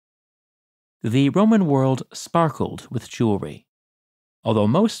The Roman world sparkled with jewelry. Although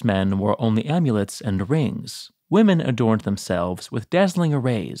most men wore only amulets and rings, women adorned themselves with dazzling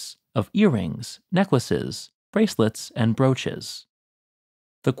arrays of earrings, necklaces, bracelets, and brooches.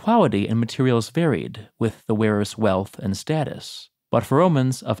 The quality and materials varied with the wearer's wealth and status, but for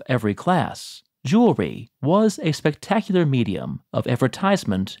Romans of every class, jewelry was a spectacular medium of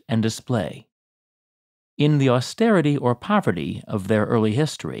advertisement and display. In the austerity or poverty of their early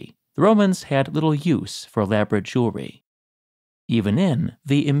history, the Romans had little use for elaborate jewelry. Even in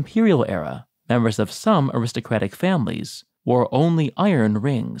the imperial era, members of some aristocratic families wore only iron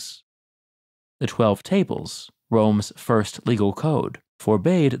rings. The 12 Tables, Rome's first legal code,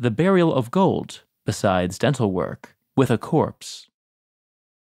 forbade the burial of gold, besides dental work, with a corpse.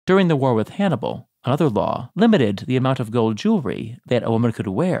 During the war with Hannibal, another law limited the amount of gold jewelry that a woman could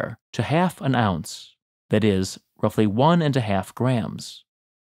wear to half an ounce, that is, roughly 1.5 grams.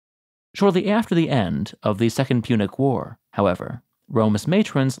 Shortly after the end of the Second Punic War, however, Rome's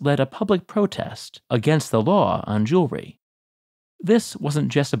matrons led a public protest against the law on jewelry. This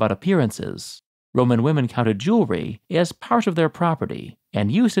wasn't just about appearances. Roman women counted jewelry as part of their property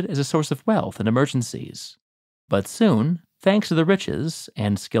and used it as a source of wealth in emergencies. But soon, thanks to the riches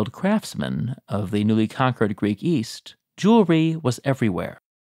and skilled craftsmen of the newly conquered Greek East, jewelry was everywhere.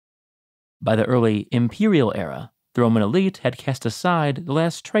 By the early imperial era, the Roman elite had cast aside the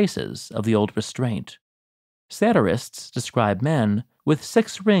last traces of the old restraint. Satirists describe men with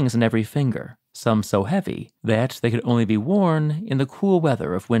 6 rings on every finger, some so heavy that they could only be worn in the cool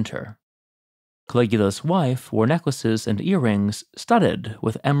weather of winter. Caligula's wife wore necklaces and earrings studded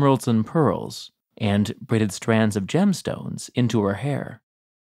with emeralds and pearls, and braided strands of gemstones into her hair.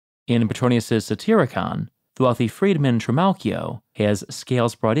 In Petronius's Satyricon, the wealthy freedman Trimalchio has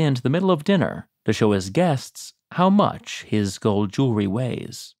scales brought in to the middle of dinner to show his guests how much his gold jewelry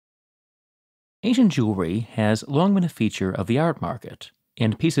weighs. Ancient jewelry has long been a feature of the art market,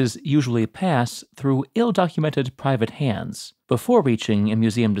 and pieces usually pass through ill-documented private hands before reaching a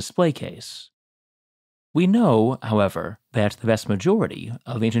museum display case. We know, however, that the vast majority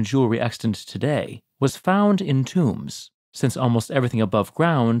of ancient jewelry extant today was found in tombs, since almost everything above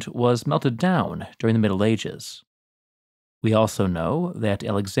ground was melted down during the Middle Ages. We also know that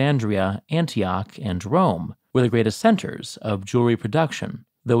Alexandria, Antioch, and Rome were the greatest centers of jewelry production,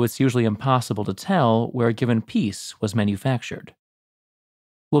 though it's usually impossible to tell where a given piece was manufactured.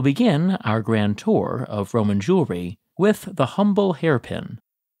 We'll begin our grand tour of Roman jewelry with the humble hairpin.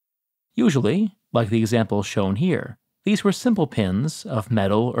 Usually, like the example shown here, these were simple pins of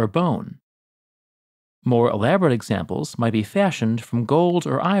metal or bone. More elaborate examples might be fashioned from gold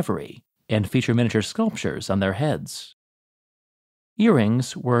or ivory and feature miniature sculptures on their heads.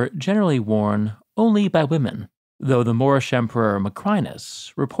 Earrings were generally worn only by women, though the Moorish Emperor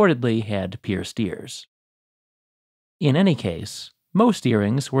Macrinus reportedly had pierced ears. In any case, most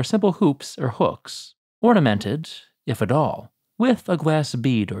earrings were simple hoops or hooks, ornamented, if at all, with a glass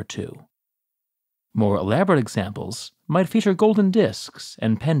bead or two. More elaborate examples might feature golden discs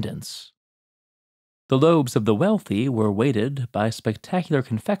and pendants. The lobes of the wealthy were weighted by spectacular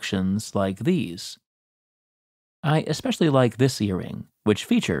confections like these. I especially like this earring, which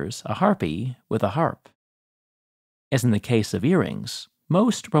features a harpy with a harp. As in the case of earrings,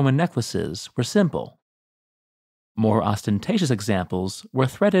 most Roman necklaces were simple. More ostentatious examples were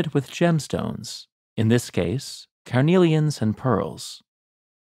threaded with gemstones, in this case, carnelians and pearls.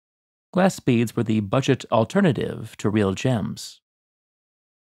 Glass beads were the budget alternative to real gems.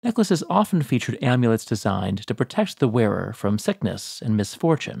 Necklaces often featured amulets designed to protect the wearer from sickness and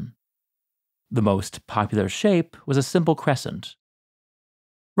misfortune. The most popular shape was a simple crescent.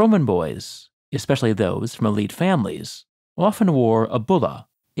 Roman boys, especially those from elite families, often wore a bulla,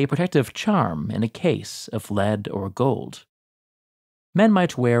 a protective charm in a case of lead or gold. Men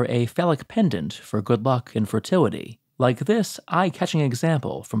might wear a phallic pendant for good luck and fertility, like this eye-catching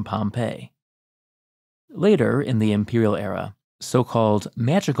example from Pompeii. Later in the imperial era, so-called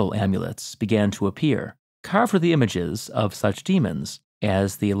magical amulets began to appear, carved with the images of such demons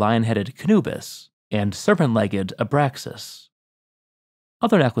as the lion-headed Canubis and serpent-legged Abraxas.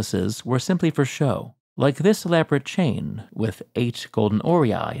 Other necklaces were simply for show, like this elaborate chain with 8 golden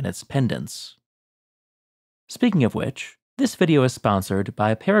aureae in its pendants. Speaking of which, this video is sponsored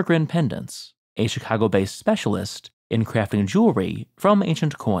by Peregrine Pendants, a Chicago-based specialist in crafting jewelry from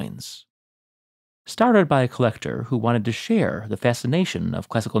ancient coins. Started by a collector who wanted to share the fascination of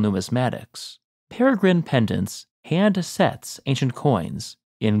classical numismatics, Peregrine Pendants hand sets ancient coins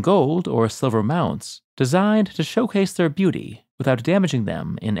in gold or silver mounts designed to showcase their beauty without damaging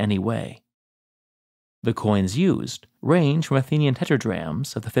them in any way. The coins used range from Athenian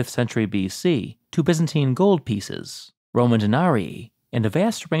tetradrachms of the 5th century BC to Byzantine gold pieces, Roman denarii, and a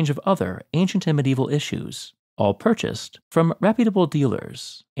vast range of other ancient and medieval issues, all purchased from reputable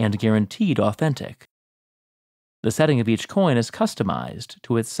dealers and guaranteed authentic. The setting of each coin is customized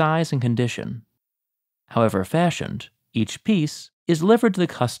to its size and condition. However fashioned, each piece is delivered to the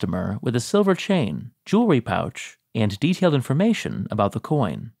customer with a silver chain, jewelry pouch, and detailed information about the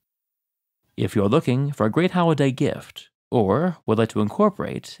coin. If you're looking for a great holiday gift, or would like to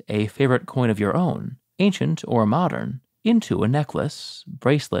incorporate a favorite coin of your own, ancient or modern, into a necklace,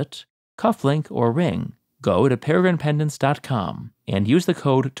 bracelet, cufflink, or ring, go to peregrinependants.com and use the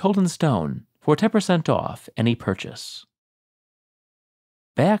code ToldenStone for 10% off any purchase.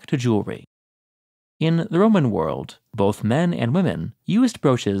 Back to jewelry. In the Roman world, both men and women used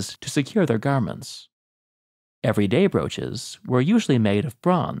brooches to secure their garments. Everyday brooches were usually made of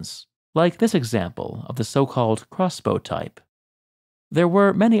bronze, like this example of the so-called crossbow type. There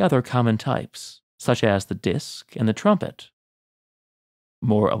were many other common types, such as the disc and the trumpet.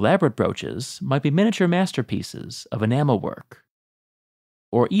 More elaborate brooches might be miniature masterpieces of enamel work,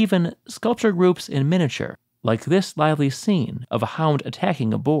 or even sculpture groups in miniature, like this lively scene of a hound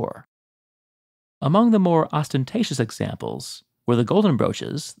attacking a boar. Among the more ostentatious examples were the golden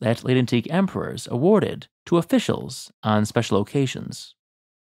brooches that late antique emperors awarded to officials on special occasions.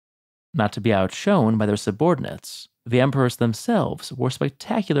 Not to be outshone by their subordinates, the emperors themselves wore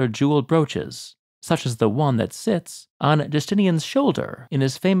spectacular jeweled brooches, such as the one that sits on Justinian's shoulder in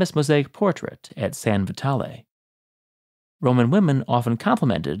his famous mosaic portrait at San Vitale. Roman women often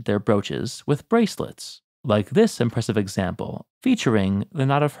complemented their brooches with bracelets, like this impressive example featuring the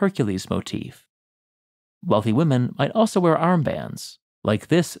Knot of Hercules motif. Wealthy women might also wear armbands, like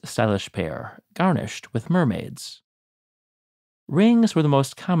this stylish pair garnished with mermaids. Rings were the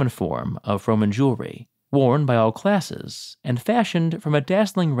most common form of Roman jewelry, worn by all classes and fashioned from a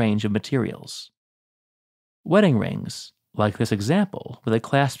dazzling range of materials. Wedding rings, like this example with a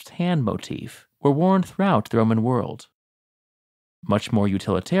clasped hand motif, were worn throughout the Roman world. Much more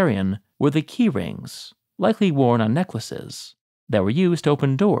utilitarian were the key rings, likely worn on necklaces, that were used to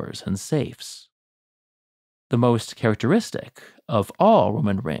open doors and safes. The most characteristic of all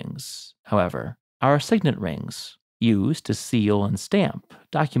Roman rings, however, are signet rings, used to seal and stamp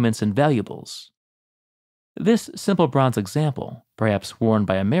documents and valuables. This simple bronze example, perhaps worn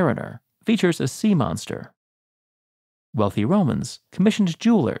by a mariner, features a sea monster. Wealthy Romans commissioned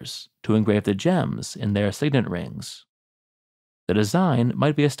jewelers to engrave the gems in their signet rings. The design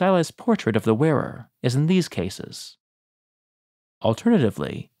might be a stylized portrait of the wearer, as in these cases.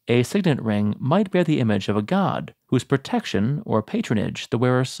 Alternatively, a signet ring might bear the image of a god whose protection or patronage the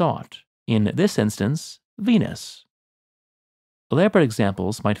wearer sought, in this instance, Venus. Elaborate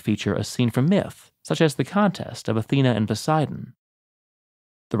examples might feature a scene from myth, such as the contest of Athena and Poseidon.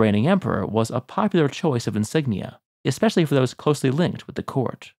 The reigning emperor was a popular choice of insignia, especially for those closely linked with the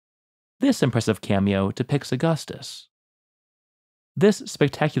court. This impressive cameo depicts Augustus. This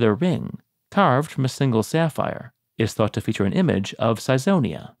spectacular ring, carved from a single sapphire, is thought to feature an image of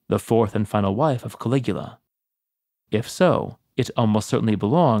Caesonia, the fourth and final wife of Caligula. If so, it almost certainly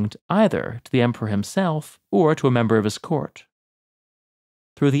belonged either to the emperor himself or to a member of his court.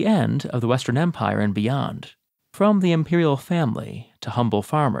 Through the end of the Western Empire and beyond, from the imperial family to humble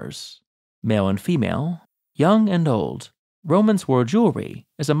farmers, male and female, young and old, Romans wore jewelry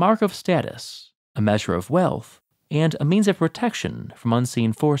as a mark of status, a measure of wealth, and a means of protection from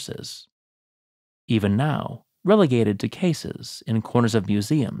unseen forces. Even now, relegated to cases in corners of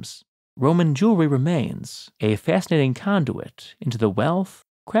museums, Roman jewelry remains a fascinating conduit into the wealth,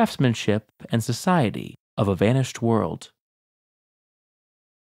 craftsmanship, and society of a vanished world.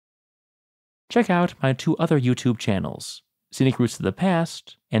 Check out my 2 other YouTube channels, Scenic Routes to the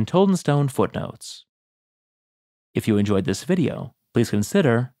Past and Toldenstone Footnotes. If you enjoyed this video, please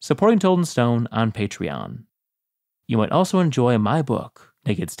consider supporting Toldenstone on Patreon. You might also enjoy my book,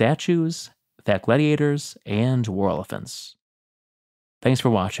 Naked Statues, Fat Gladiators, and War Elephants. Thanks for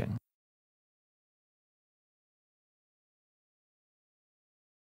watching.